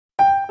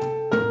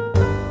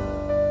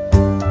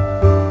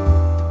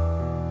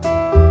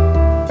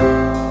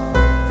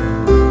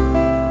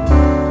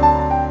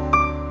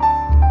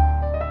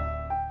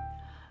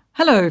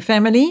Hello,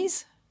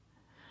 families.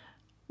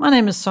 My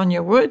name is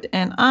Sonja Wood,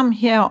 and I'm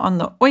here on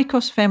the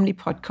Oikos Family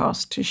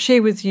Podcast to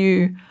share with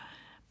you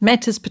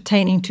matters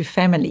pertaining to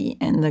family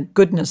and the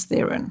goodness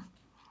therein.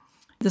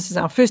 This is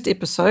our first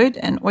episode,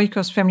 and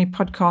Oikos Family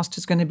Podcast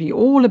is going to be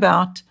all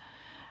about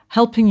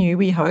helping you,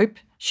 we hope,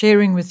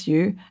 sharing with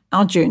you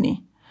our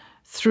journey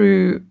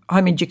through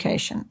home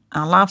education,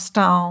 our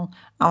lifestyle,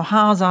 our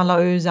highs, our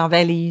lows, our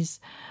valleys,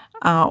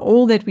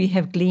 all that we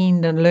have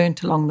gleaned and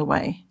learned along the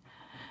way.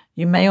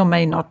 You may or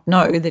may not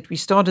know that we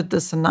started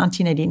this in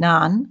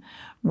 1989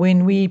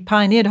 when we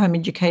pioneered home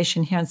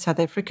education here in South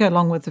Africa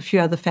along with a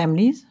few other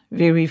families,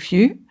 very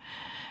few.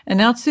 And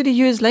now it's 30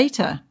 years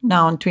later,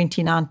 now in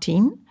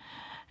 2019,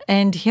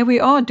 and here we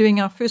are doing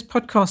our first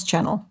podcast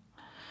channel.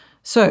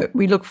 So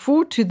we look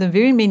forward to the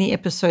very many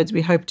episodes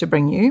we hope to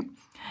bring you.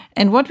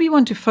 And what we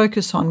want to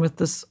focus on with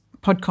this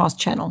podcast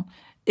channel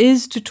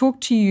is to talk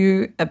to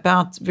you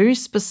about very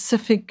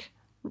specific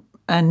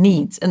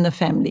needs in the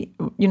family,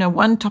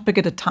 one topic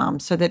at a time,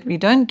 so that we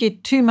don't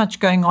get too much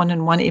going on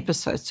in one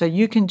episode. So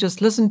you can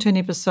just listen to an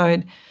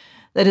episode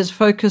that is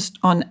focused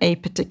on a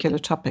particular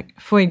topic.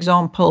 For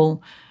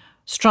example,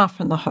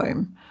 strife in the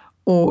home,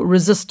 or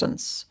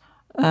resistance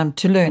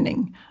to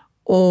learning,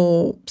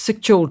 or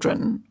sick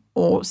children,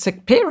 or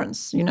sick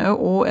parents,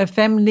 or a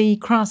family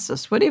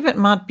crisis, whatever it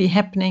might be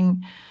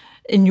happening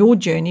in your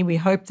journey. We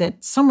hope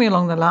that somewhere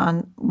along the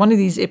line, one of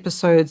these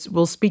episodes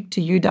will speak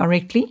to you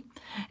directly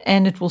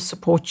and it will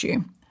support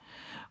you.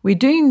 We're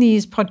doing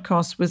these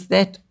podcasts with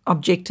that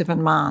objective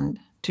in mind,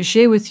 to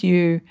share with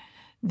you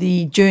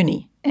the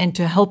journey and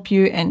to help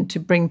you and to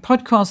bring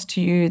podcasts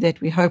to you that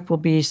we hope will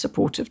be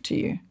supportive to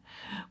you.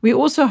 We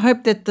also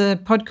hope that the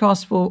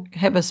podcast will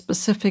have a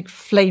specific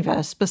flavor,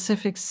 a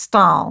specific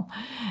style,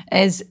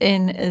 as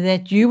in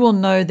that you will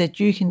know that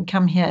you can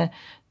come here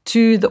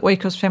to the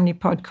Oikos Family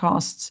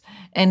Podcasts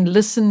and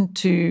listen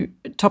to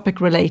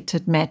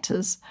topic-related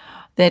matters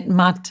that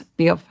might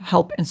be of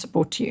help and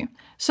support to you.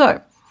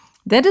 So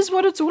that is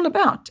what it's all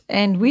about.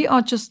 And we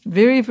are just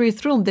very, very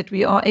thrilled that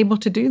we are able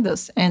to do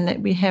this and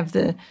that we have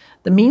the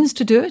means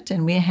to do it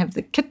and we have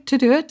the kit to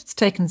do it. It's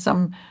taken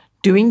some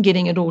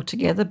getting it all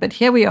together. But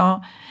here we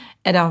are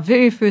at our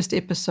very first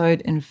episode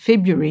in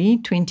February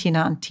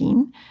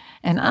 2019.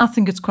 And I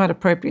think it's quite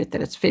appropriate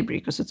that it's February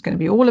because it's going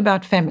to be all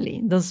about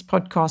family. This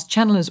podcast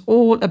channel is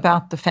all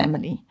about the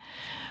family,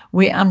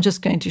 where I'm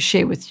just going to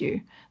share with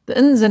you the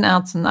ins and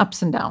outs and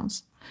ups and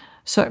downs.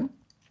 So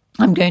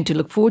I'm going to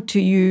look forward to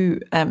you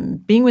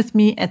being with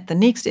me at the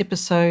next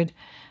episode.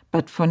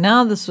 But for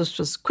now, this was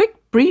just a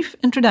quick, brief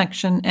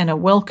introduction and a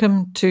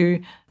welcome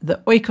to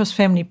the Oikos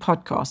Family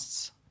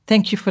Podcasts.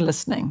 Thank you for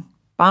listening.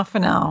 Bye for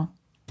now.